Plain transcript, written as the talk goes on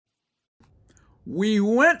We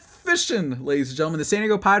went fishing, ladies and gentlemen. The San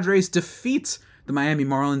Diego Padres defeat the Miami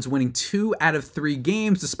Marlins, winning 2 out of 3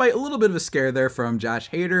 games, despite a little bit of a scare there from Josh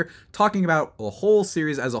Hader, talking about the whole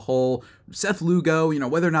series as a whole, Seth Lugo,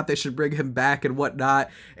 whether or not they should bring him back and whatnot,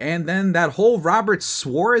 and then that whole Robert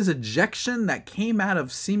Suarez ejection that came out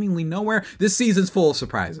of seemingly nowhere. This season's full of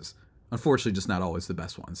surprises. Unfortunately, just not always the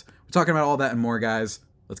best ones. We're talking about all that and more, guys.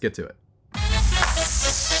 Let's get to it.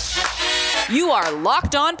 You are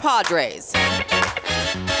Locked On Padres,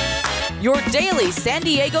 your daily San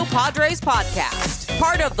Diego Padres podcast.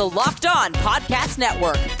 Part of the Locked On Podcast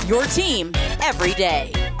Network, your team every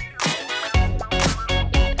day.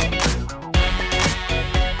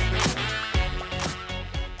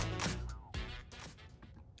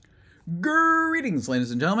 Greetings,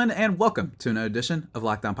 ladies and gentlemen, and welcome to another edition of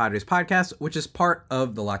Locked On Padres podcast, which is part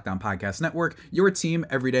of the Locked On Podcast Network, your team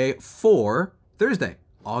every day for Thursday,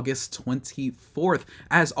 August 24th.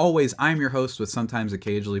 As always, I'm your host with sometimes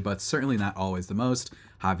occasionally, but certainly not always the most,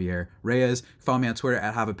 Javier Reyes. Follow me on Twitter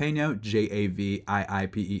at Javipeno,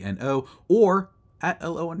 Javiipeno, or at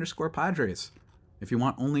LO_Padres. If you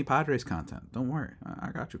want only Padres content, don't worry.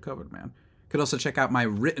 I got you covered, man. Could also check out my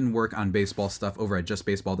written work on baseball stuff over at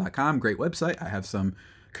justbaseball.com. Great website. I have some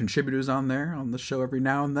contributors on there on the show every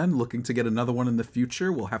now and then, looking to get another one in the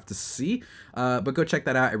future. We'll have to see. But go check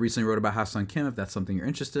that out. I recently wrote about Ha-Seong Kim, if that's something you're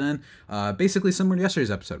interested in. Basically similar to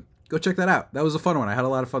yesterday's episode. Go check that out. That was a fun one. I had a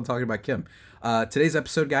lot of fun talking about Kim. Today's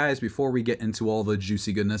episode, guys, before we get into all the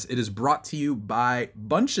juicy goodness, it is brought to you by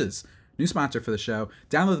Bunches. New sponsor for the show.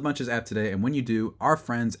 Download the Bunches app today, and when you do, our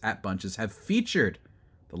friends at Bunches have featured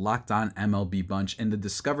the Locked On MLB Bunch in the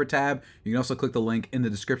Discover tab. You can also click the link in the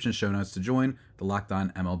description show notes to join the Locked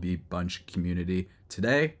On MLB Bunch community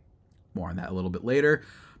today. More on that a little bit later.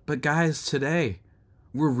 But guys, today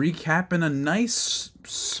we're recapping a nice,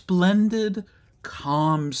 splendid,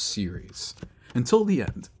 calm series until the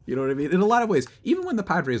end. You know what I mean? In a lot of ways, even when the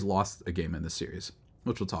Padres lost a game in this series,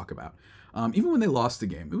 which we'll talk about, even when they lost the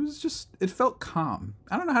game, it felt calm.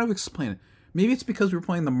 I don't know how to explain it. Maybe it's because we're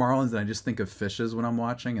playing the Marlins and I just think of fishes when I'm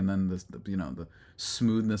watching, and then the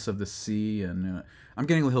smoothness of the sea, and I'm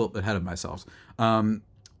getting a little ahead of myself.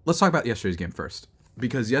 Let's talk about yesterday's game first,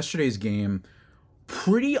 because yesterday's game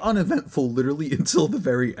pretty uneventful, literally until the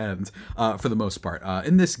very end, for the most part.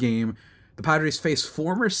 In this game, the Padres face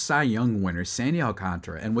former Cy Young winner Sandy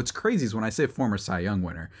Alcantara, and what's crazy is when I say former Cy Young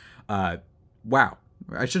winner, wow.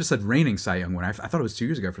 I should have said reigning Cy Young winner. I thought it was 2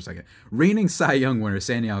 years ago for a second. Reigning Cy Young winner,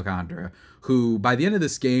 Sandy Alcantara, who by the end of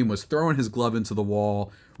this game was throwing his glove into the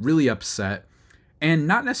wall, really upset. And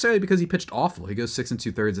not necessarily because he pitched awful. He goes 6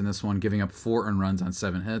 2/3 in this one, giving up 4 earned runs on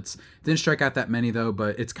 7 hits. Didn't strike out that many, though,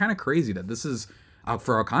 but it's kind of crazy that this is,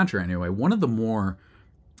 for Alcantara anyway, one of the more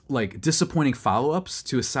disappointing follow-ups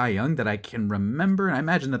to a Cy Young that I can remember. And I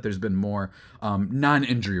imagine that there's been more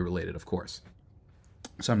non-injury related, of course.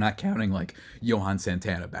 So I'm not counting Johan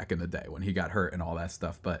Santana back in the day when he got hurt and all that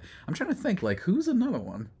stuff. But I'm trying to think, who's another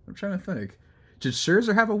one? I'm trying to think. Did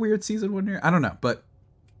Scherzer have a weird season one year? I don't know. But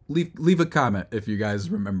leave a comment if you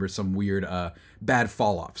guys remember some weird bad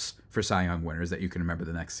fall-offs for Cy Young winners that you can remember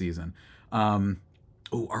the next season.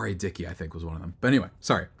 R.A. Dickey, I think, was one of them. But anyway,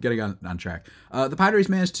 sorry, getting on track. The Padres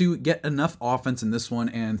managed to get enough offense in this one,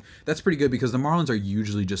 and that's pretty good because the Marlins are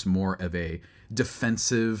usually just more of a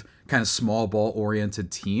defensive, kind of small ball-oriented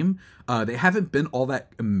team. They haven't been all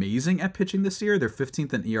that amazing at pitching this year. They're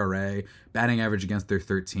 15th in ERA, batting average against their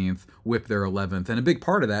 13th, whip their 11th, and a big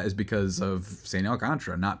part of that is because of Sandy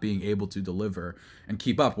Alcantara not being able to deliver and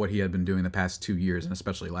keep up what he had been doing the past 2 years, and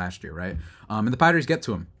especially last year, right? And the Padres get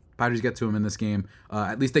to him. Padres get to him in this game.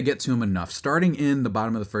 At least they get to him enough. Starting in the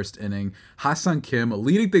bottom of the first inning, Ha-Seong Kim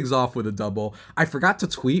leading things off with a double. I forgot to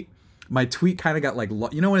tweet. My tweet kind of got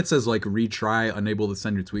when it says retry, unable to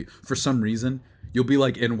send your tweet. For some reason, you'll be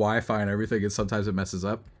in Wi-Fi and everything, and sometimes it messes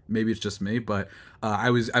up. Maybe it's just me, but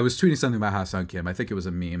I was tweeting something about Ha-Seong Kim. I think it was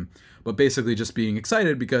a meme, but basically just being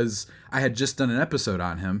excited because I had just done an episode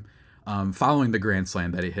on him, following the grand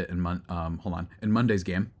slam that he hit in Monday's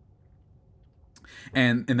game.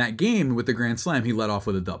 And in that game with the grand slam, he led off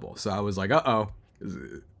with a double. So I was like,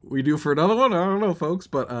 we due for another one? I don't know, folks.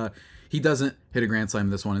 But he doesn't hit a grand slam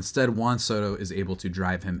in this one. Instead, Juan Soto is able to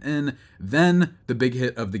drive him in. Then the big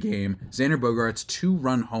hit of the game, Xander Bogaerts'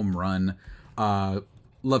 2-run home run.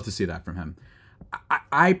 Love to see that from him.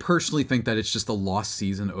 I personally think that it's just a lost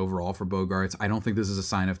season overall for Bogaerts. I don't think this is a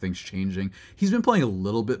sign of things changing. He's been playing a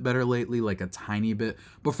little bit better lately, a tiny bit,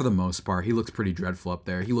 but for the most part, he looks pretty dreadful up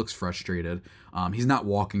there. He looks frustrated. He's not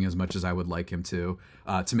walking as much as I would like him to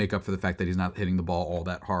make up for the fact that he's not hitting the ball all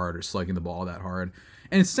that hard or slugging the ball all that hard.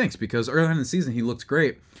 And it stinks because earlier in the season, he looked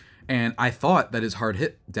great. And I thought that his hard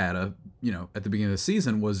hit data at the beginning of the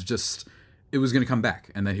season was just it was going to come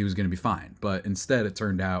back and that he was going to be fine. But instead, it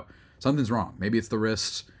turned out something's wrong. Maybe it's the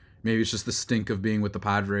wrist. Maybe it's just the stink of being with the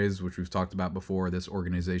Padres, which we've talked about before, this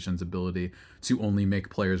organization's ability to only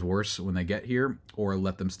make players worse when they get here or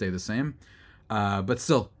let them stay the same. But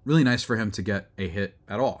still, really nice for him to get a hit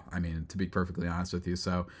at all. I mean, to be perfectly honest with you.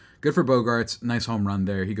 So good for Bogaerts. Nice home run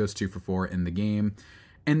there. He goes 2 for 4 in the game.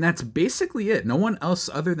 And that's basically it. No one else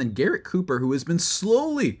other than Garrett Cooper, who has been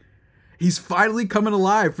he's finally coming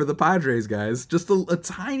alive for the Padres, guys. Just a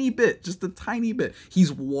tiny bit.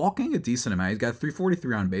 He's walking a decent amount. He's got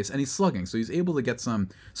 343 on base, and he's slugging. So he's able to get some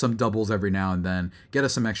doubles every now and then, get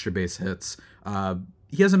us some extra base hits.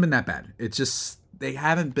 He hasn't been that bad. It's just they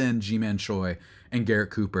haven't been G-Man Choi and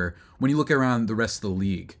Garrett Cooper. When you look around the rest of the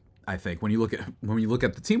league, I think when you look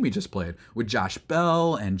at the team we just played with Josh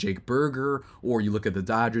Bell and Jake Berger, or you look at the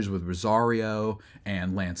Dodgers with Rosario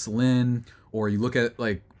and Lance Lynn, or you look at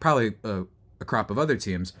probably a crop of other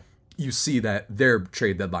teams, you see that their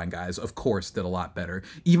trade deadline guys, of course, did a lot better.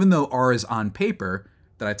 Even though ours on paper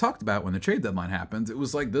that I talked about when the trade deadline happened, it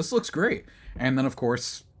was like, this looks great. And then, of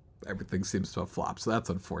course, everything seems to have flopped. So that's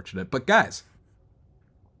unfortunate. But guys,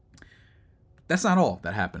 that's not all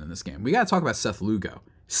that happened in this game. We got to talk about Seth Lugo.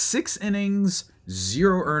 6 innings,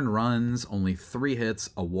 0 earned runs, only 3 hits,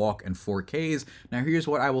 a walk, and 4 Ks. Now, here's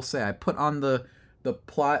what I will say. I put on the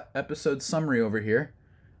plot episode summary over here.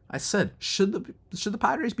 I said, should the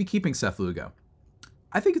Padres be keeping Seth Lugo?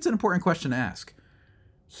 I think it's an important question to ask.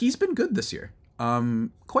 He's been good this year.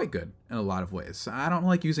 Quite good in a lot of ways. I don't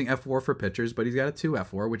like using F4 for pitchers, but he's got a 2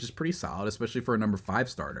 F4, which is pretty solid, especially for a number 5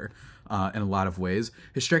 starter in a lot of ways.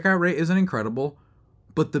 His strikeout rate isn't incredible.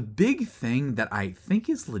 But the big thing that I think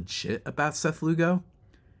is legit about Seth Lugo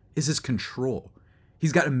is his control.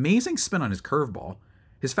 He's got amazing spin on his curveball.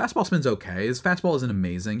 His fastball spin's okay. His fastball isn't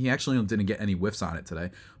amazing. He actually didn't get any whiffs on it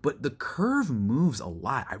today. But the curve moves a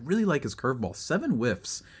lot. I really like his curveball. 7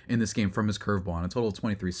 whiffs in this game from his curveball on a total of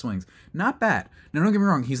 23 swings. Not bad. Now, don't get me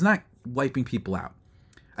wrong. He's not wiping people out.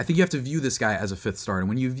 I think you have to view this guy as a 5th starter.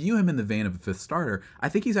 When you view him in the vein of a 5th starter, I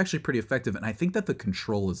think he's actually pretty effective. And I think that the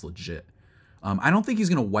control is legit. I don't think he's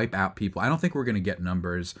going to wipe out people. I don't think we're going to get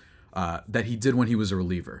numbers that he did when he was a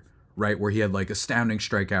reliever, right? Where he had astounding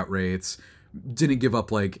strikeout rates, didn't give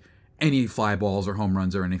up any fly balls or home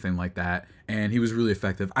runs or anything like that, and he was really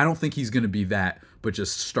effective. I don't think he's going to be that, but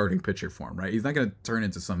just starting pitcher for him, right? He's not going to turn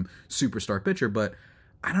into some superstar pitcher, but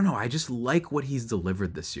I don't know. I just like what he's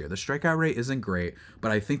delivered this year. The strikeout rate isn't great,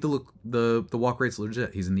 but I think the walk rate's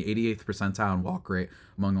legit. He's in the 88th percentile in walk rate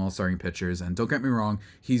among all starting pitchers, and don't get me wrong,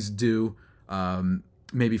 he's due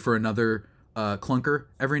maybe for another clunker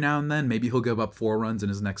every now and then. Maybe he'll give up 4 runs in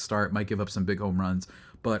his next start, might give up some big home runs,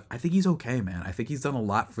 but I think he's okay, man. I think he's done a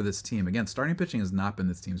lot for this team. Again, starting pitching has not been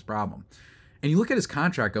this team's problem. And you look at his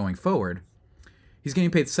contract going forward, he's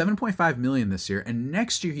getting paid $7.5 million this year, and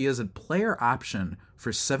next year he has a player option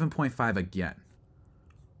for $7.5 again.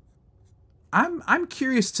 I'm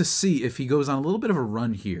curious to see if he goes on a little bit of a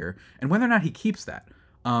run here and whether or not he keeps that.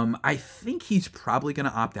 I think he's probably going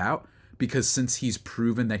to opt out, because since he's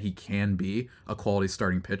proven that he can be a quality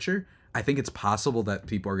starting pitcher, I think it's possible that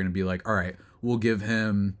people are going to be like, all right, we'll give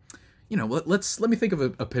him, let me think of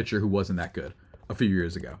a pitcher who wasn't that good a few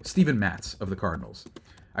years ago. Steven Matz of the Cardinals.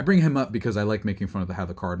 I bring him up because I like making fun of how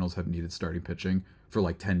the Cardinals have needed starting pitching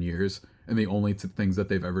for 10 years, and the only things that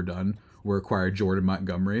they've ever done were acquire Jordan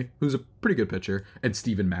Montgomery, who's a pretty good pitcher, and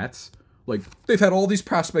Steven Matz. They've had all these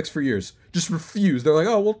prospects for years, just refuse. They're like,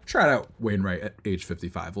 oh, we'll try out Wainwright at age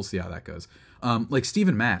 55. We'll see how that goes.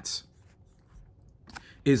 Steven Matz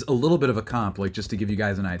is a little bit of a comp, just to give you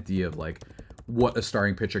guys an idea of what a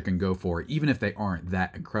starting pitcher can go for, even if they aren't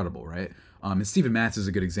that incredible, right? And Steven Matz is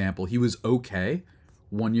a good example. He was okay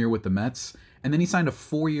 1 year with the Mets, and then he signed a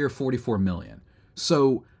 4-year, $44 million.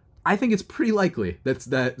 So I think it's pretty likely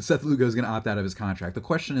that Seth Lugo is going to opt out of his contract. The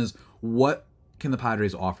question is, what can the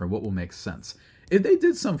Padres offer? What will make sense? If they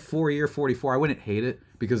did some 4-year, 44, I wouldn't hate it,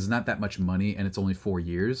 because it's not that much money and it's only 4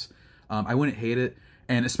 years. I wouldn't hate it,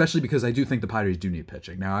 and especially because I do think the Padres do need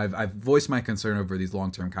pitching. Now, I've voiced my concern over these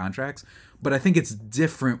long-term contracts, but I think it's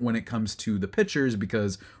different when it comes to the pitchers,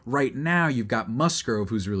 because right now you've got Musgrove,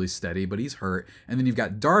 who's really steady, but he's hurt, and then you've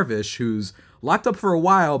got Darvish, who's locked up for a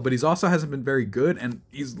while, but he's also hasn't been very good, and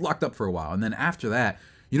he's locked up for a while. And then after that,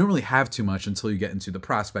 you don't really have too much until you get into the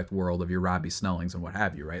prospect world of your Robbie Snellings and what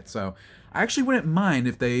have you, right? So I actually wouldn't mind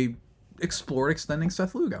if they explore extending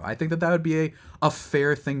Seth Lugo. I think that would be a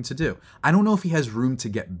fair thing to do. I don't know if he has room to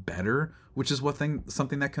get better, which is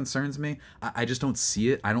something that concerns me. I just don't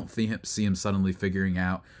see it. I don't see him suddenly figuring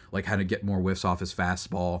out like how to get more whiffs off his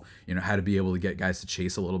fastball, how to be able to get guys to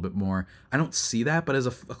chase a little bit more. I don't see that, but as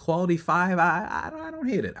a quality 5, I don't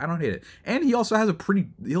hate it. I don't hate it. And he also has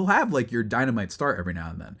he'll have like your dynamite start every now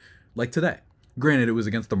and then, like today. Granted, it was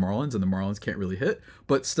against the Marlins, and the Marlins can't really hit,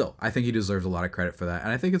 but still, I think he deserves a lot of credit for that, and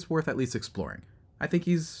I think it's worth at least exploring. I think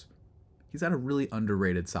he's had a really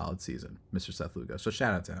underrated, solid season, Mr. Seth Lugo, so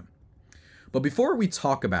shout out to him. But before we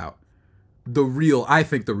talk about the real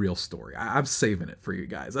story, I'm saving it for you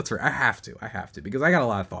guys. That's right, I have to, because I got a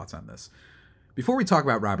lot of thoughts on this. Before we talk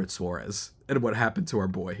about Robert Suarez and what happened to our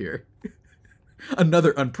boy here,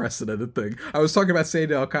 another unprecedented thing. I was talking about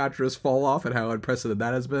Sandy Alcantara's fall off and how unprecedented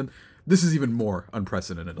that has been. This is even more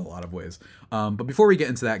unprecedented in a lot of ways. But before we get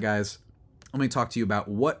into that, guys, let me talk to you about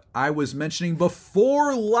what I was mentioning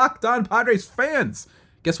before. Locked On Padres fans.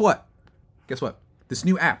 Guess what? This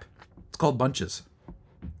new app. It's called Bunches.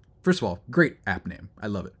 First of all, great app name. I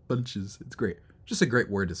love it. Bunches. It's great. Just a great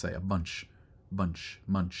word to say. A bunch.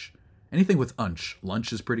 Munch. Anything with unch.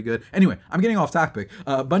 Lunch is pretty good. Anyway, I'm getting off topic.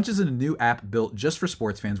 Bunches is a new app built just for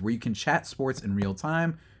sports fans where you can chat sports in real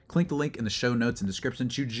time. Click the link in the show notes and description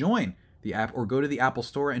to join the app, or go to the Apple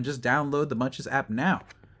Store and just download the Bunches app now.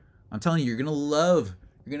 I'm telling you, you're going to love,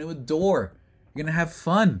 you're going to adore, you're going to have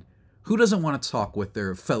fun. Who doesn't want to talk with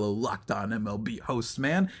their fellow Locked On MLB hosts,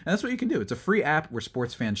 man? And that's what you can do. It's a free app where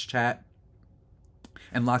sports fans chat.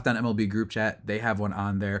 And Locked On MLB group chat, they have one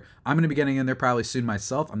on there. I'm going to be getting in there probably soon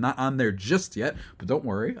myself. I'm not on there just yet, but don't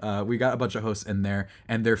worry. We got a bunch of hosts in there,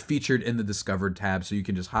 and they're featured in the Discovered tab, so you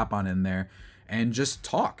can just hop on in there and just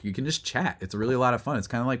talk. You can just chat. It's really a lot of fun. It's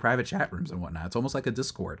kind of like private chat rooms and whatnot. It's almost like a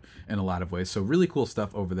Discord in a lot of ways. So really cool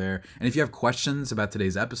stuff over there. And if you have questions about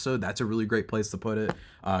today's episode, that's a really great place to put it.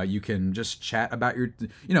 You can just chat about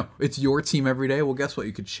it's your team every day. Well, guess what?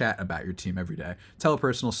 You could chat about your team every day. Tell a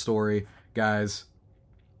personal story, guys,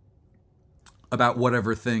 about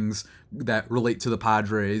whatever things that relate to the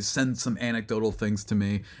Padres. Send some anecdotal things to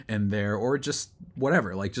me in there, or just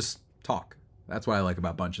whatever. Like, just talk. That's what I like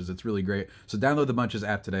about Bunches. It's really great. So download the Bunches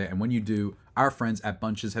app today. And when you do, our friends at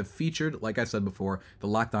Bunches have featured, like I said before, the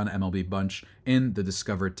Locked On MLB Bunch in the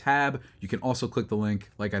Discovered tab. You can also click the link,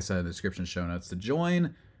 like I said, in the description show notes to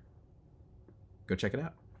join. Go check it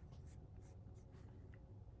out.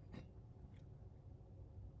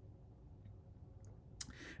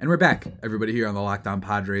 And we're back, everybody, here on the Locked On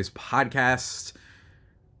Padres podcast.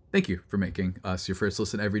 Thank you for making us your first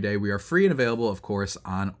listen every day. We are free and available, of course,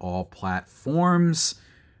 on all platforms.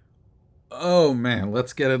 Oh, man,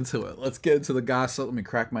 let's get into it. Let's get into the gossip. Let me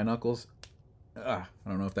crack my knuckles. I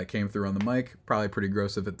don't know if that came through on the mic. Probably pretty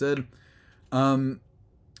gross if it did.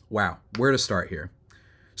 Wow, where to start here?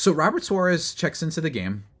 So Robert Suarez checks into the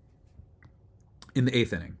game in the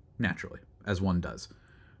 8th inning, naturally, as one does.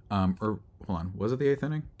 Hold on, was it the 8th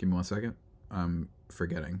inning? Give me 1 second. I'm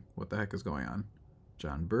forgetting what the heck is going on.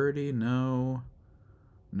 John Birdie, no.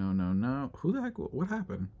 Who the heck? What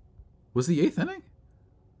happened? Was the 8th inning?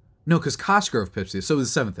 No, because Cosgrove pitched it. So it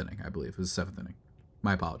was the 7th inning, I believe. It was the 7th inning.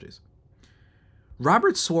 My apologies.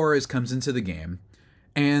 Robert Suarez comes into the game,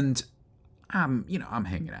 and I'm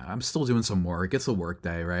hanging out. I'm still doing some work. It's a work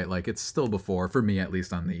day, right? Like, it's still before, for me at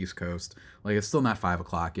least on the East Coast. Like, it's still not 5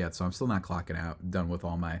 o'clock yet, so I'm still not clocking out, done with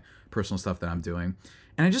all my personal stuff that I'm doing.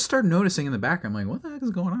 And I just started noticing in the background, I'm like, what the heck is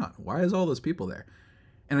going on? Why is all those people there?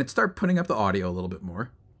 And I'd start putting up the audio a little bit more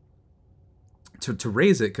to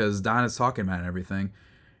raise it, because Don is talking about it and everything.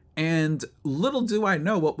 And little did I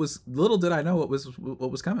know what was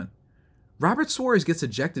coming. Robert Suarez gets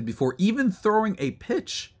ejected before even throwing a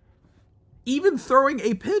pitch.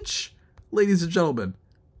 Ladies and gentlemen.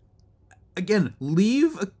 Again,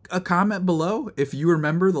 leave a comment below if you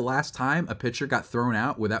remember the last time a pitcher got thrown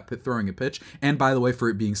out without throwing a pitch. And by the way, for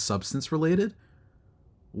it being substance related.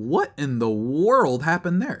 What in the world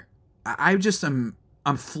happened there? I'm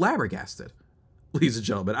flabbergasted. Ladies and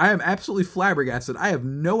gentlemen, I am absolutely flabbergasted. I have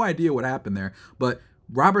no idea what happened there. But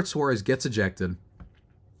Robert Suarez gets ejected.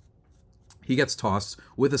 He gets tossed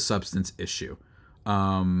with a substance issue.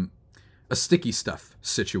 A sticky stuff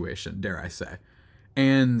situation, dare I say.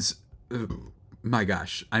 And my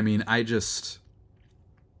gosh, I mean,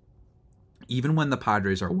 even when the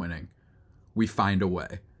Padres are winning, we find a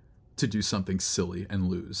way to do something silly and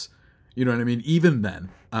lose. You know what I mean? Even then.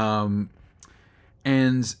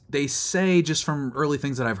 And they say, just from early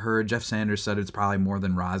things that I've heard, Jeff Sanders said it's probably more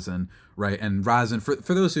than rosin, right? And rosin, for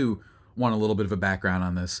those who want a little bit of a background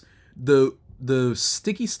on this, the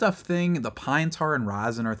sticky stuff thing, the pine tar and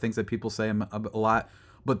rosin are things that people say a lot.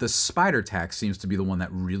 But the spider tack seems to be the one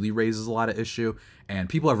that really raises a lot of issue. And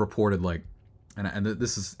people have reported, like, and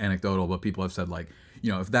this is anecdotal, but people have said, like,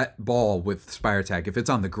 you know, if that ball with spider tack, if it's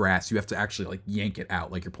on the grass, you have to actually, like, yank it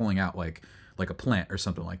out. Like you're pulling out, like a plant or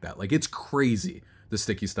something like that. Like, it's crazy, the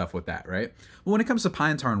sticky stuff with that, right? But when it comes to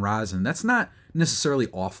pine tar and rosin, that's not necessarily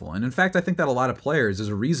awful. And in fact, I think that a lot of players, there's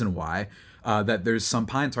a reason why that there's some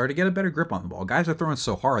pine tar to get a better grip on the ball. Guys are throwing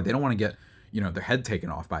so hard, they don't want to get, you know, their head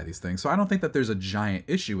taken off by these things. So I don't think that there's a giant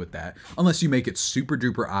issue with that, unless you make it super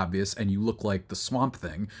duper obvious and you look like the Swamp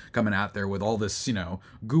Thing coming out there with all this, you know,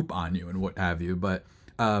 goop on you and what have you. But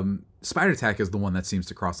spider tack is the one that seems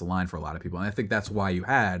to cross the line for a lot of people. And I think that's why you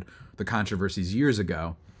had the controversies years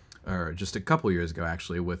ago, or just a couple years ago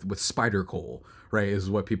actually, with Spider Cole, right, is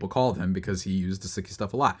what people called him, because he used the sticky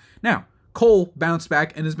stuff a lot. Now, Cole bounced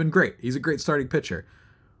back and has been great. He's a great starting pitcher.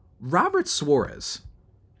 Robert Suarez.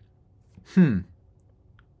 I'm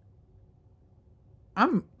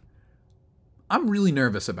really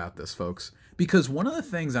nervous about this, folks, because one of the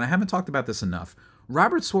things, and I haven't talked about this enough,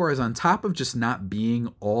 Robert Suarez, on top of just not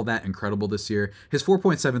being all that incredible this year, his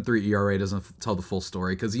 4.73 ERA doesn't tell the full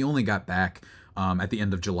story, because he only got back at the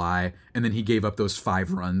end of July, and then he gave up those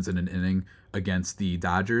 5 runs in an inning against the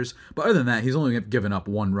Dodgers. But other than that, he's only given up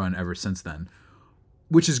 1 run ever since then,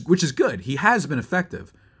 which is good. He has been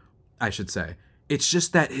effective, I should say. It's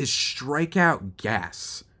just that his strikeout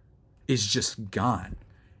gas is just gone,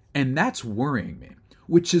 and that's worrying me.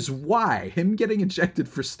 Which is why him getting ejected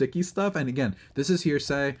for sticky stuff, and again, this is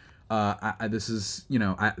hearsay. This is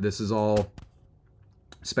all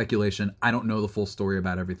speculation. I don't know the full story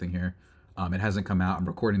about everything here. It hasn't come out. I'm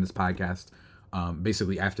recording this podcast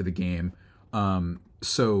basically after the game.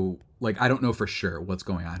 So, like, I don't know for sure what's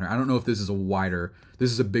going on here. I don't know if this is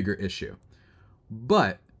a bigger issue.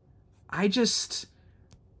 But I don't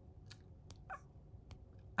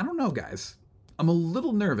know, guys. I'm a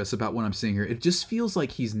little nervous about what I'm seeing here. It just feels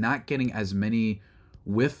like he's not getting as many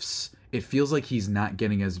whiffs. It feels like he's not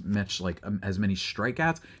getting as much, like, as many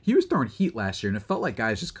strikeouts. He was throwing heat last year, and it felt like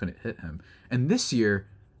guys just couldn't hit him. And this year,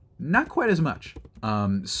 not quite as much.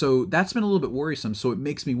 So that's been a little bit worrisome. So it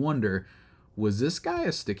makes me wonder, was this guy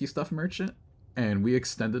a sticky stuff merchant, and we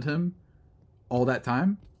extended him all that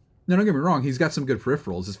time? Now, don't get me wrong. He's got some good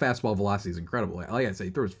peripherals. His fastball velocity is incredible. Like I said, he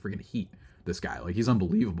throws freaking heat. This guy, like, he's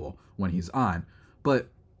unbelievable when he's on. But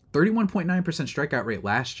 31.9% strikeout rate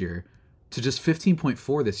last year to just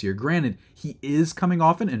 15.4 this year. Granted, he is coming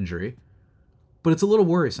off an injury, but it's a little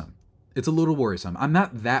worrisome. I'm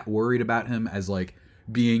not that worried about him as, like,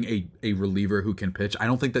 being a reliever who can pitch. I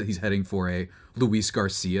don't think that he's heading for a Luis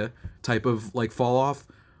Garcia type of, like, fall off.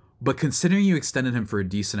 But considering you extended him for a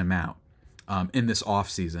decent amount in this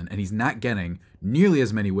offseason, and he's not getting nearly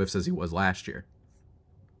as many whiffs as he was last year,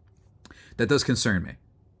 that does concern me.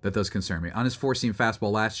 On his four-seam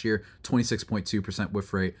fastball last year, 26.2%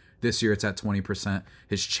 whiff rate. This year it's at 20%.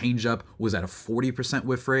 His changeup was at a 40%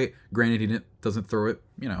 whiff rate. Granted, he doesn't throw it,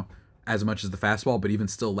 you know, as much as the fastball, but even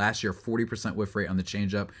still, last year, 40% whiff rate on the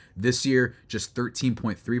changeup. This year, just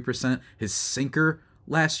 13.3%. His sinker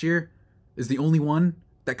last year is the only one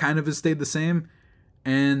that kind of has stayed the same,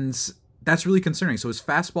 and that's really concerning. So his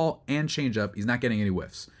fastball and changeup, he's not getting any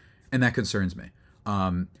whiffs, and that concerns me.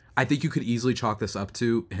 I think you could easily chalk this up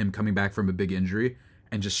to him coming back from a big injury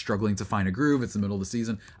and just struggling to find a groove. It's the middle of the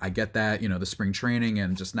season. I get that, you know, the spring training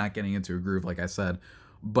and just not getting into a groove, like I said.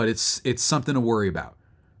 But it's something to worry about.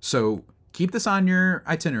 So keep this on your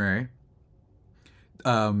itinerary.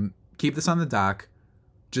 Keep this on the dock.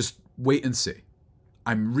 Just wait and see.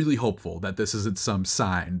 I'm really hopeful that this isn't some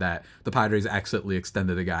sign that the Padres accidentally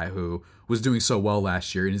extended a guy who was doing so well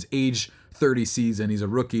last year in his age 30 season. He's a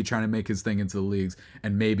rookie trying to make his thing into the leagues,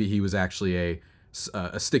 and maybe he was actually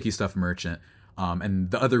a sticky stuff merchant. And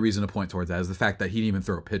the other reason to point towards that is the fact that he didn't even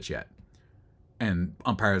throw a pitch yet, and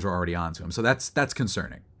umpires were already on to him. So that's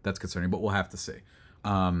concerning. That's concerning, but we'll have to see.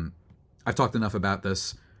 I've talked enough about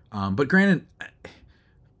this, but granted,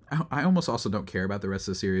 I almost also don't care about the rest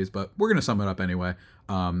of the series, but we're going to sum it up anyway.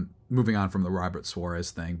 Moving on from the Robert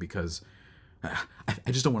Suarez thing, because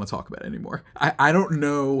I just don't want to talk about it anymore. I don't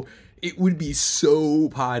know. It would be so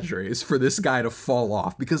Padres for this guy to fall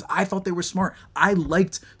off, because I thought they were smart. I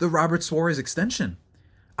liked the Robert Suarez extension.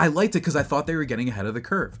 I liked it because I thought they were getting ahead of the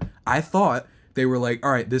curve. I thought they were like,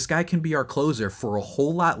 all right, this guy can be our closer for a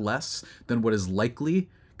whole lot less than what is likely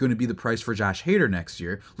going to be the price for Josh Hader next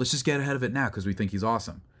year. Let's just get ahead of it now because we think he's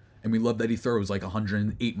awesome. And we love that he throws like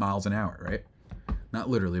 108 miles an hour, right? Not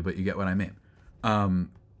literally, but you get what I mean.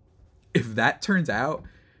 If that turns out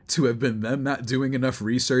to have been them not doing enough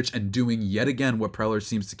research and doing yet again what Preller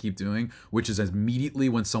seems to keep doing, which is immediately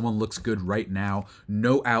when someone looks good right now,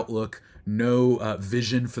 no outlook, no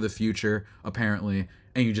vision for the future, apparently,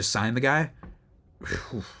 and you just sign the guy.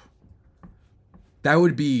 That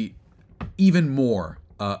would be even more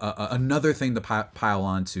another thing to pile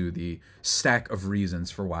onto the stack of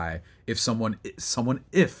reasons for why if someone is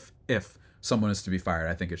to be fired,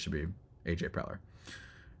 I think it should be AJ Preller.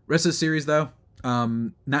 Rest of the series, though,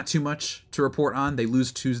 not too much to report on. They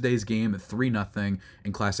lose Tuesday's game 3-0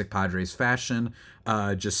 in classic Padres fashion.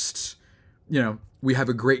 We have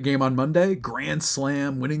a great game on Monday, grand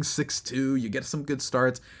slam, winning 6-2. You get some good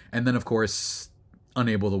starts, and then, of course,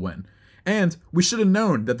 unable to win. And we should have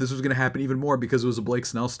known that this was going to happen even more because it was a Blake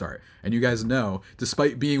Snell start. And you guys know,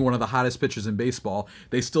 despite being one of the hottest pitchers in baseball,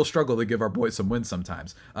 they still struggle to give our boy some wins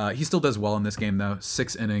sometimes. He still does well in this game, though.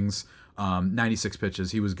 6 innings, 96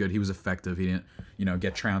 pitches. He was good. He was effective. He didn't,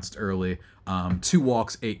 get trounced early. 2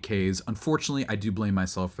 walks, 8 Ks. Unfortunately, I do blame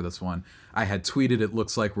myself for this one. I had tweeted it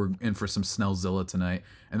looks like we're in for some Snellzilla tonight.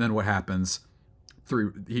 And then what happens?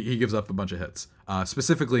 He gives up a bunch of hits.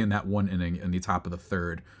 Specifically in that one inning in the top of the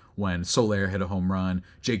third, when Soler hit a home run,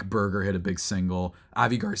 Jake Berger hit a big single,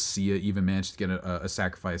 Avi Garcia even managed to get a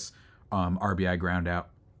sacrifice RBI ground out.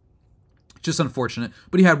 Just unfortunate,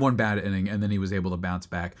 but he had one bad inning, and then he was able to bounce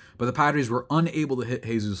back. But the Padres were unable to hit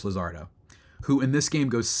Jesus Luzardo, who in this game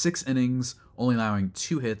goes 6 innings, only allowing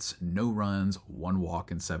 2 hits, no runs, 1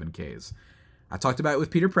 walk, and 7 Ks. I talked about it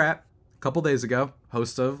with Peter Pratt a couple days ago,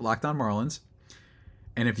 host of Locked On Marlins.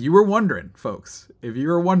 And if you were wondering, folks,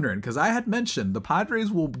 because I had mentioned the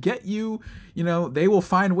Padres will get you, they will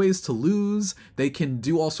find ways to lose. They can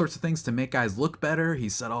do all sorts of things to make guys look better. He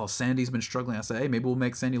said, Sandy's been struggling. I said, hey, maybe we'll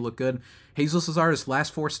make Sandy look good. Jesus Luzardo's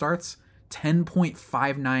last 4 starts,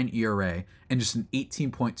 10.59 ERA and just an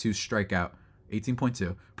 18.2%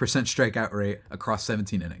 strikeout rate across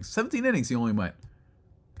 17 innings. 17 innings he only went.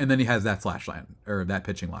 And then he has that flash line, or that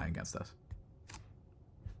pitching line against us.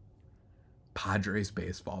 Padres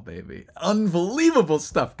baseball, baby. Unbelievable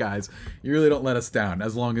stuff, guys. You really don't let us down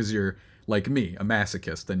as long as you're, like me, a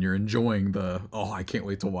masochist, and you're enjoying I can't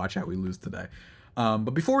wait to watch how we lose today.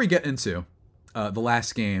 But before we get into the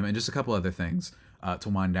last game and just a couple other things to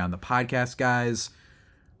wind down the podcast, guys,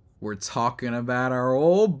 we're talking about our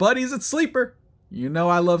old buddies at Sleeper. You know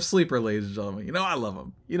I love Sleeper, ladies and gentlemen. You know I love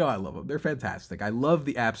them. They're fantastic. I love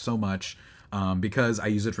the app so much. Because I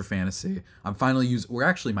use it for fantasy. We're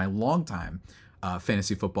actually my longtime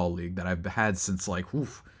fantasy football league that I've had since like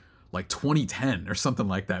 2010 or something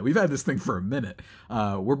like that. We've had this thing for a minute.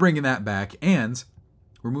 We're bringing that back, and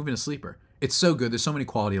we're moving to Sleeper. It's so good. There's so many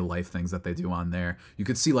quality of life things that they do on there. You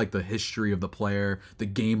can see like the history of the player, the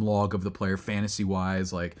game log of the player, fantasy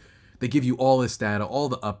wise, like. They give you all this data, all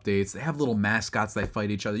the updates. They have little mascots that fight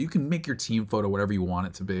each other. You can make your team photo whatever you want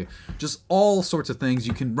it to be. Just all sorts of things.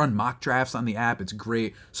 You can run mock drafts on the app. It's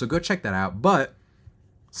great. So go check that out. But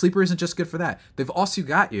Sleeper isn't just good for that. They've also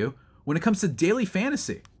got you when it comes to daily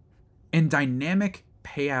fantasy. And dynamic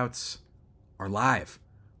payouts are live.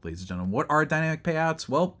 Ladies and gentlemen, what are dynamic payouts?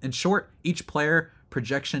 Well, in short, each player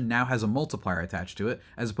projection now has a multiplier attached to it,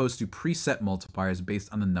 as opposed to preset multipliers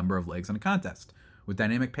based on the number of legs in a contest. With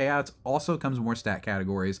dynamic payouts also comes more stat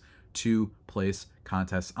categories to place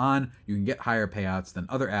contests on. You can get higher payouts than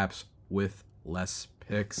other apps with less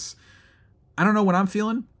picks. I don't know what I'm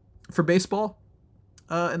feeling for baseball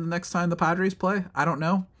in the next time the Padres play. I don't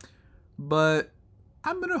know. But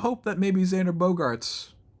I'm going to hope that maybe Xander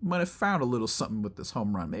Bogaerts might have found a little something with this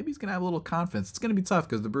home run. Maybe he's going to have a little confidence. It's going to be tough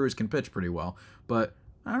because the Brewers can pitch pretty well. But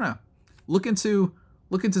I don't know. Look into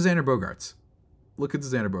Xander Bogaerts.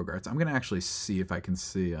 I'm going to actually see if I can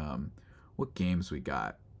see what games we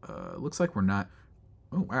got. Looks like we're not...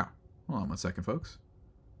 Oh, wow. Hold on 1 second, folks.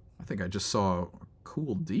 I think I just saw a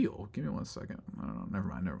cool deal. Give me 1 second. I don't know. Never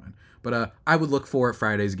mind. But I would look for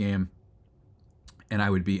Friday's game, and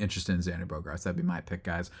I would be interested in Xander Bogaerts. That'd be my pick,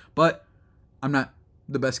 guys. But I'm not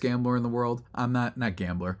the best gambler in the world. I'm not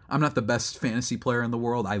gambler. I'm not the best fantasy player in the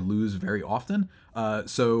world. I lose very often.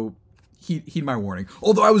 So... Heed my warning.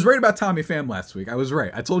 Although I was right about Tommy Pham last week. I was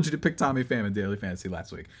right. I told you to pick Tommy Pham in Daily Fantasy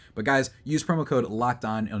last week. But guys, use promo code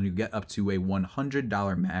LOCKEDON and you get up to a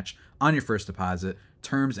 $100 match on your first deposit.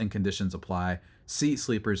 Terms and conditions apply. See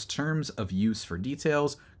Sleeper's terms of use for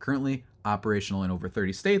details. Currently operational in over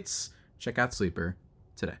 30 states. Check out Sleeper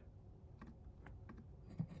today.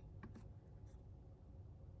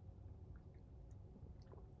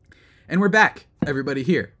 And we're back, everybody,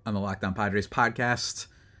 here on the Locked On Padres podcast.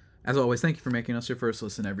 As always, thank you for making us your first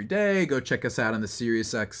listen every day. Go check us out on the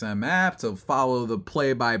SiriusXM app to follow the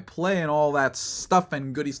play-by-play and all that stuff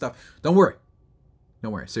and goody stuff. Don't worry.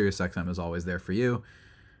 Don't worry. SiriusXM is always there for you.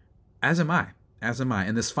 As am I.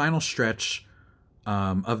 In this final stretch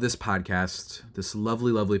of this podcast, this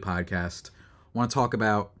lovely, lovely podcast, I want to talk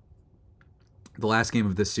about the last game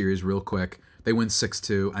of this series real quick. They win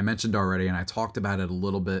 6-2. I mentioned already, and I talked about it a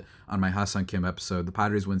little bit on my Hassan Kim episode. The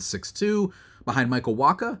Padres win 6-2 behind Michael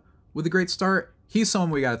Wacha with a great start. He's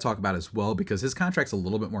someone we got to talk about as well because his contract's a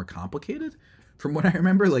little bit more complicated. From what I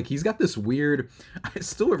remember, like he's got this weird, I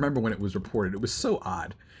still remember when it was reported. It was so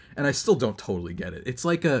odd, and I still don't totally get it.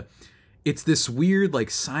 It's this weird like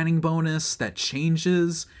signing bonus that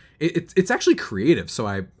changes. It's actually creative, so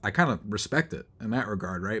I kind of respect it in that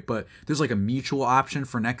regard, right? But there's like a mutual option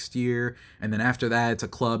for next year, and then after that, it's a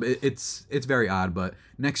club. It's very odd, but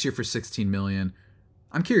next year for $16 million,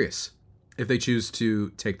 I'm curious if they choose to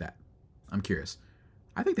take that. I'm curious.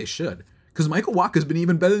 I think they should, because Michael Wacha's been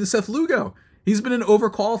even better than Seth Lugo. He's been an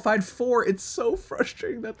overqualified 4. It's so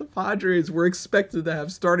frustrating that the Padres were expected to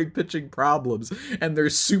have starting pitching problems and their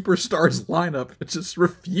superstars lineup just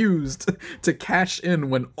refused to cash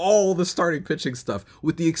in when all the starting pitching stuff,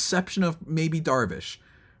 with the exception of maybe Darvish,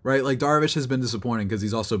 right? Like Darvish has been disappointing because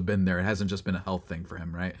he's also been there. It hasn't just been a health thing for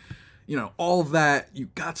him, right? You know, all of that, you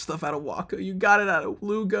got stuff out of Wacha, you got it out of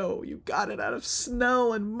Lugo, you got it out of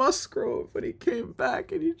Snell and Musgrove when he came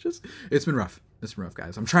back, and it's been rough. It's been rough,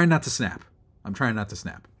 guys. I'm trying not to snap. I'm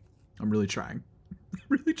really trying.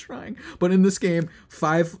 Really trying. But in this game,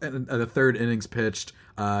 5 and a third innings pitched,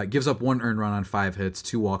 gives up 1 earned run on 5 hits,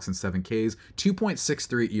 2 walks and 7 Ks,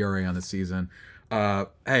 2.63 ERA on the season.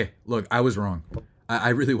 Hey, look, I was wrong. I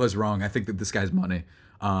really was wrong. I think that this guy's money.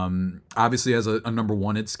 Obviously, as a number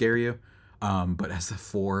 1, it'd scare you. But as a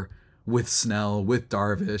 4, with Snell, with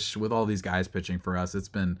Darvish, with all these guys pitching for us, it's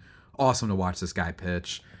been awesome to watch this guy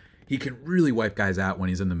pitch. He can really wipe guys out when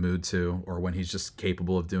he's in the mood to, or when he's just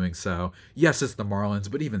capable of doing so. Yes, it's the Marlins,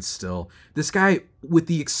 but even still, this guy, with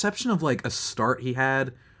the exception of like a start he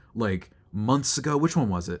had like months ago, which one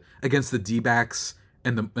was it? Against the D-backs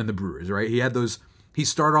and the Brewers, right? He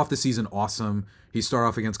started off the season awesome. He started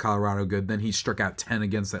off against Colorado good. Then he struck out 10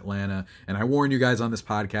 against Atlanta. And I warned you guys on this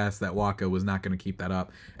podcast that Wacha was not going to keep that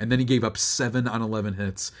up. And then he gave up 7 on 11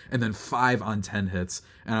 hits and then 5 on 10 hits.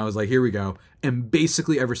 And I was like, here we go. And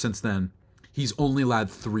basically ever since then, he's only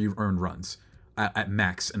allowed 3 earned runs at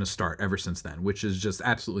max in a start ever since then, which is just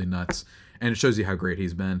absolutely nuts. And it shows you how great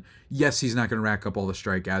he's been. Yes, he's not going to rack up all the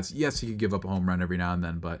strikeouts. Yes, he could give up a home run every now and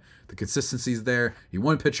then, but the consistency's there. He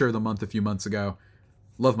won Pitcher of the Month a few months ago.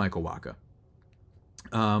 Love Michael Wacha.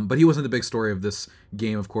 But he wasn't the big story of this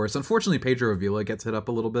game, of course. Unfortunately, Pedro Avila gets hit up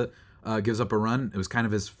a little bit, gives up a run. It was kind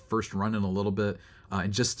of his first run in a little bit,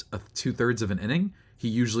 in just 2/3 of an inning. He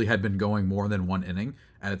usually had been going more than 1 inning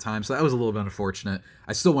at a time, so that was a little bit unfortunate.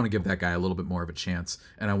 I still want to give that guy a little bit more of a chance,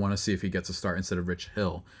 and I want to see if he gets a start instead of Rich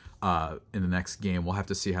Hill in the next game. We'll have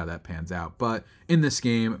to see how that pans out. But in this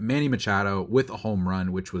game, Manny Machado with a home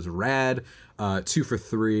run, which was rad, 2 for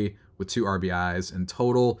 3 with 2 RBIs in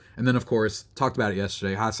total. And then, of course, talked about it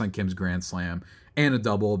yesterday, Hassan Kim's grand slam and a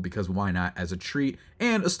double, because why not, as a treat,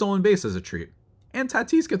 and a stolen base as a treat. And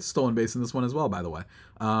Tatis gets a stolen base in this one as well, by the way.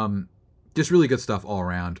 Just really good stuff all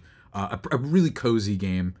around. A really cozy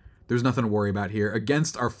game. There's nothing to worry about here.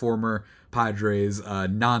 Against our former Padres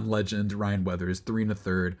non-legend, Ryan Weathers, 3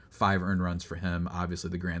 1/3, 5 earned runs for him. Obviously,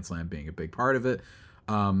 the grand slam being a big part of it.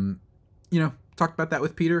 Talked about that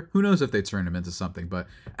with Peter. Who knows if they turn him into something, but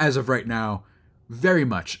as of right now, very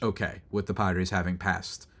much okay with the Padres having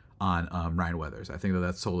passed on Ryan Weathers. I think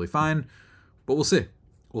that's totally fine, but we'll see.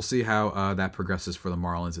 We'll see how that progresses for the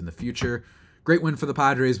Marlins in the future. Great win for the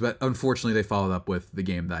Padres, but unfortunately they followed up with the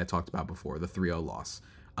game that I talked about before, the 3-0 loss.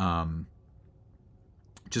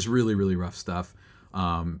 Just really, really rough stuff.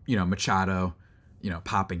 Machado,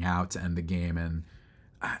 popping out to end the game, and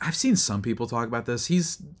I've seen some people talk about this.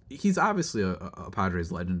 He's obviously a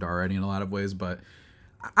Padres legend already in a lot of ways, but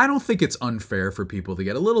I don't think it's unfair for people to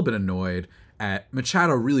get a little bit annoyed at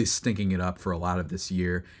Machado really stinking it up for a lot of this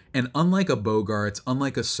year. And unlike a Bogarts,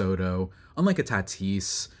 unlike a Soto, unlike a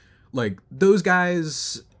Tatis, like those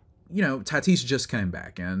guys, Tatis just came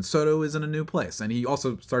back and Soto is in a new place. And he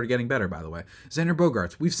also started getting better, by the way. Xander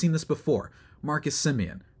Bogaerts, we've seen this before. Marcus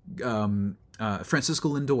Semien, Francisco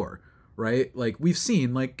Lindor, right? Like we've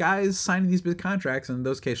seen like guys signing these big contracts, and in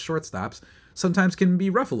those case shortstops, sometimes can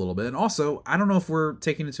be rough a little bit. And also, I don't know if we're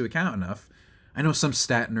taking into account enough. I know some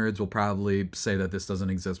stat nerds will probably say that this doesn't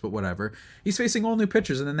exist, but whatever. He's facing all new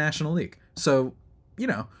pitchers in the National League. So,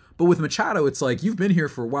 but with Machado, it's like you've been here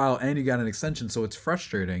for a while and you got an extension, so it's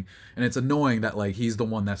frustrating. And it's annoying that like he's the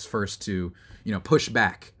one that's first to, push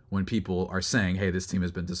back when people are saying, hey, this team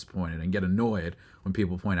has been disappointed, and get annoyed when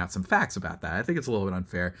people point out some facts about that. I think it's a little bit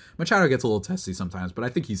unfair. Machado gets a little testy sometimes, but I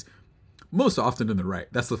think he's most often in the right.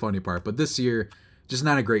 That's the funny part. But this year, just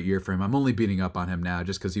not a great year for him. I'm only beating up on him now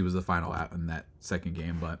just because he was the final out in that second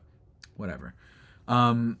game, but whatever.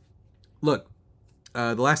 Look,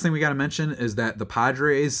 the last thing we got to mention is that the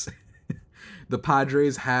Padres, the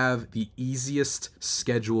Padres have the easiest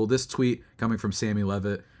schedule. This tweet coming from Sammy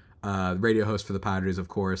Levitt, radio host for the Padres, of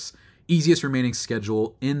course. Easiest remaining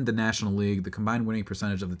schedule in the National League. The combined winning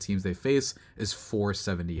percentage of the teams they face is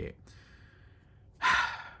 .478.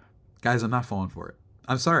 Guys, I'm not falling for it.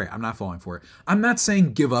 I'm sorry, I'm not falling for it. I'm not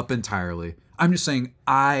saying give up entirely. I'm just saying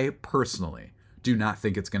I personally do not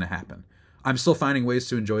think it's going to happen. I'm still finding ways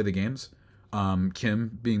to enjoy the games.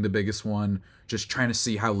 Kim being the biggest one, just trying to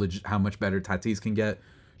see how much better Tatis can get.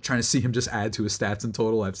 Trying to see him just add to his stats in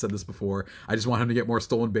total. I've said this before. I just want him to get more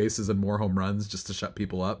stolen bases and more home runs just to shut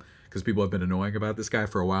people up because people have been annoying about this guy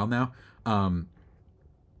for a while now.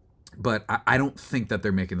 But I don't think that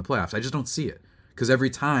they're making the playoffs. I just don't see it. Because every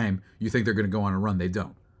time you think they're going to go on a run, they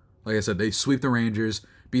don't. Like I said, they sweep the Rangers,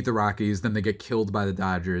 beat the Rockies, then they get killed by the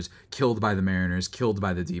Dodgers, killed by the Mariners, killed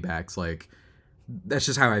by the D-backs. Like, that's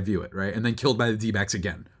just how I view it, right? And then killed by the D-backs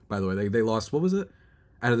again, by the way. They lost, what was it?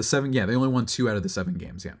 Out of the 7? Yeah, they only won 2 out of the 7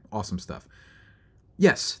 games. Yeah, awesome stuff.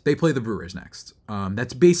 Yes, they play the Brewers next.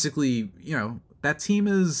 That's basically, that team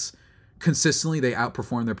is consistently, they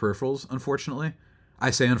outperform their peripherals, unfortunately.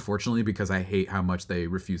 I say unfortunately because I hate how much they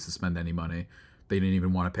refuse to spend any money. They didn't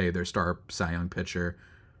even want to pay their star Cy Young pitcher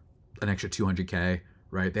an extra $200K,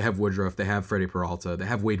 right? They have Woodruff, they have Freddie Peralta, they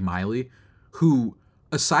have Wade Miley, who,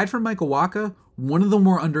 aside from Michael Wacha, one of the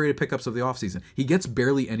more underrated pickups of the offseason. He gets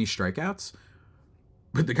barely any strikeouts,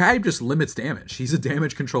 but the guy just limits damage. He's a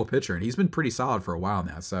damage control pitcher, and he's been pretty solid for a while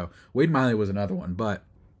now. So Wade Miley was another one, but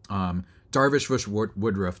Darvish versus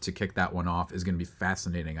Woodruff to kick that one off is going to be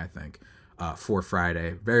fascinating, I think, for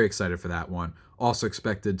Friday. Very excited for that one. Also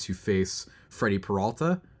expected to face Freddie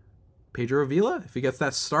Peralta, Pedro Avila, if he gets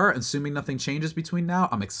that start, assuming nothing changes between now.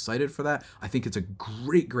 I'm excited for that. I think it's a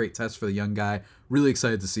great test for the young guy. Really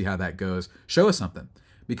excited to see how that goes. Show us something.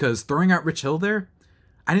 Because throwing out Rich Hill there,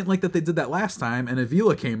 I didn't like that they did that last time, and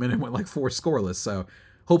Avila came in and went like 4 scoreless, so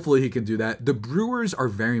hopefully he can do that. The Brewers are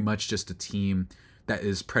very much just a team that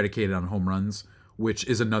is predicated on home runs, which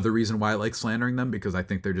is another reason why I like slandering them, because I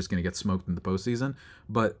think they're just going to get smoked in the postseason.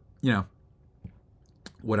 But,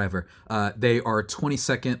 whatever. They are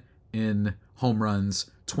 22nd in home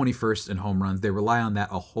runs, 21st in home runs. They rely on that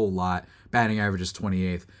a whole lot. Batting average is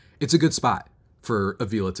 28th. It's a good spot for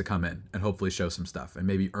Avila to come in and hopefully show some stuff and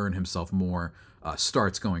maybe earn himself more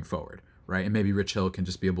starts going forward, right? And maybe Rich Hill can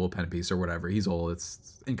just be a bullpen piece or whatever. He's old.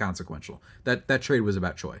 It's inconsequential. That trade was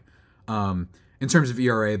about Choi. In terms of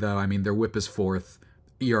ERA, though, I mean, their whip is 4th.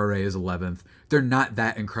 ERA is 11th. They're not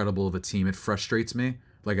that incredible of a team. It frustrates me,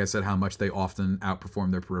 like I said, how much they often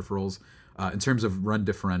outperform their peripherals. In terms of run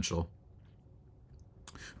differential,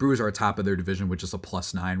 Brewers are atop of their division with just a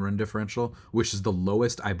 +9 run differential, which is the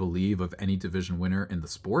lowest, I believe, of any division winner in the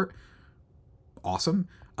sport. Awesome.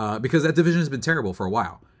 Because that division has been terrible for a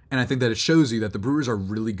while. And I think that it shows you that the Brewers are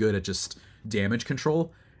really good at just damage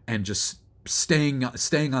control and just staying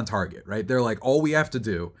on target, right? They're like, all we have to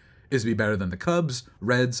do is be better than the Cubs,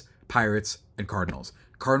 Reds, Pirates, and Cardinals.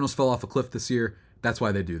 Cardinals fell off a cliff this year. That's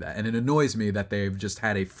why they do that. And it annoys me that they've just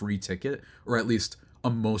had a free ticket, or at least a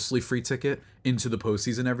mostly free ticket, into the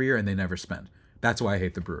postseason every year, and they never spend. That's why I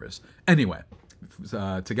hate the Brewers. Anyway,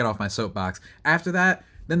 to get off my soapbox, after that,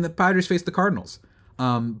 then the Padres face the Cardinals.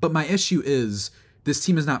 But my issue is this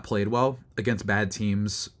team has not played well against bad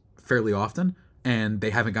teams fairly often, and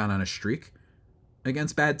they haven't gone on a streak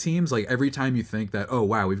against bad teams. Like, every time you think that, oh,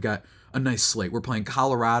 wow, we've got a nice slate. We're playing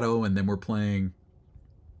Colorado, and then we're playing...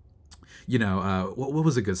 what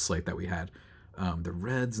was a good slate that we had? The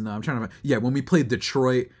Reds? No, I'm trying to... Yeah, when we played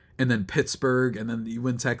Detroit and then Pittsburgh and then you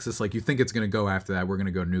win Texas, like, you think it's going to go after that. We're going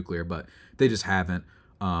to go nuclear, but they just haven't.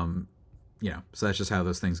 So that's just how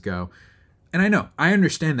those things go. And I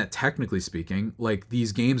understand that technically speaking, like,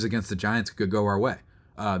 these games against the Giants could go our way.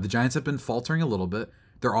 The Giants have been faltering a little bit.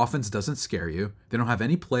 Their offense doesn't scare you. They don't have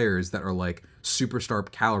any players that are like superstar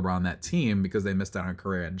caliber on that team because they missed out on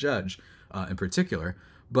Correa and Judge in particular.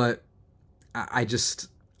 But I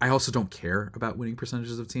also don't care about winning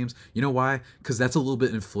percentages of teams. You know why? Because that's a little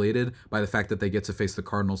bit inflated by the fact that they get to face the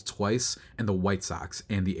Cardinals twice and the White Sox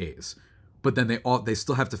and the A's. But then they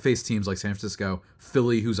still have to face teams like San Francisco,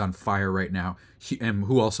 Philly, who's on fire right now, and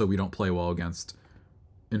who also we don't play well against,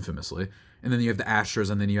 infamously. And then you have the Astros,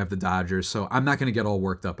 and then you have the Dodgers. So I'm not going to get all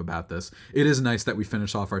worked up about this. It is nice that we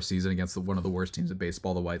finish off our season against one of the worst teams in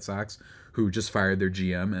baseball, the White Sox, who just fired their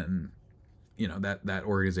GM, and that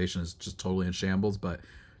organization is just totally in shambles. But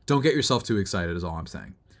don't get yourself too excited is all I'm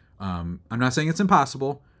saying. I'm not saying it's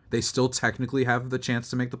impossible. They still technically have the chance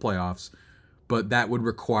to make the playoffs, but that would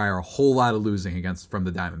require a whole lot of losing from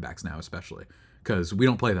the Diamondbacks now, especially because we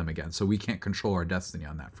don't play them again, so we can't control our destiny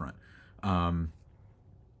on that front.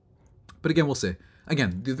 But again, we'll see.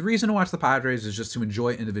 Again, the reason to watch the Padres is just to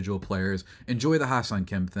enjoy individual players, enjoy the Ha-Seong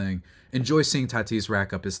Kim thing, enjoy seeing Tatis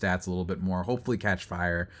rack up his stats a little bit more, hopefully catch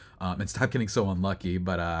fire, and stop getting so unlucky.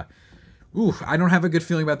 But I don't have a good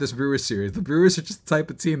feeling about this Brewers series. The Brewers are just the type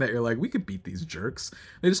of team that you're like, we could beat these jerks.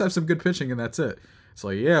 They just have some good pitching, and that's it. It's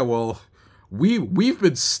like, yeah, well, we've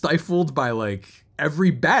been stifled by like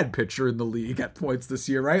every bad pitcher in the league at points this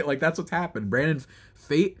year, right? Like that's what's happened. Brandon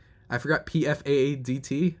Fate. I forgot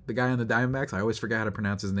Pfaadt, the guy on the Diamondbacks. I always forget how to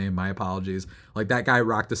pronounce his name. My apologies. Like, that guy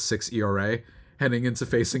rocked a 6 ERA heading into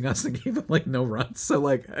facing us and gave him, like, no runs. So,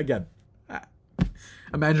 like, again,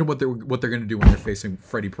 imagine what they're going to do when they're facing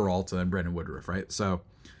Freddie Peralta and Brandon Woodruff, right? So,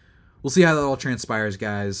 we'll see how that all transpires,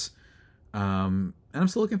 guys. And I'm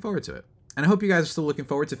still looking forward to it. And I hope you guys are still looking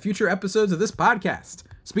forward to future episodes of this podcast.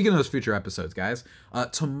 Speaking of those future episodes, guys,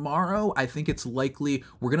 tomorrow I think it's likely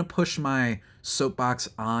we're going to push my soapbox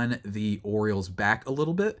on the Orioles back a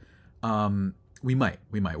little bit. We might.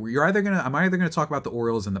 I'm either going to talk about the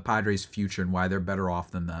Orioles and the Padres' future and why they're better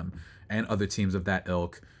off than them and other teams of that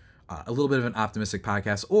ilk. A little bit of an optimistic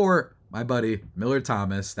podcast, or my buddy Miller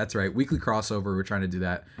Thomas. That's right, weekly crossover. We're trying to do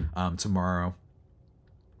that tomorrow.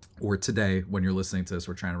 Or today, when you're listening to this,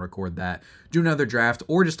 we're trying to record that. Do another draft,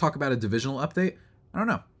 or just talk about a divisional update. I don't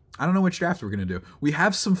know which draft we're going to do. We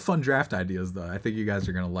have some fun draft ideas, though. I think you guys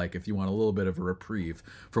are going to like if you want a little bit of a reprieve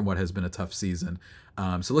from what has been a tough season.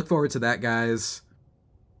 So look forward to that, guys.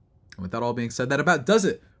 And with that all being said, that about does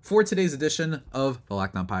it for today's edition of the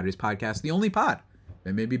Locked On Padres podcast, the only pod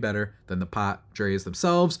that may be better than the Padres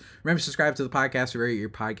themselves. Remember to subscribe to the podcast wherever you get your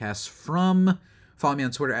podcasts from. Follow me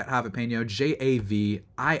on Twitter at Javipeno,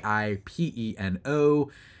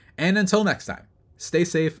 JAVIIPENO. And until next time, stay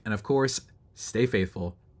safe and, of course, stay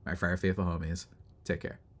faithful, my Fire Faithful homies. Take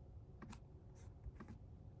care.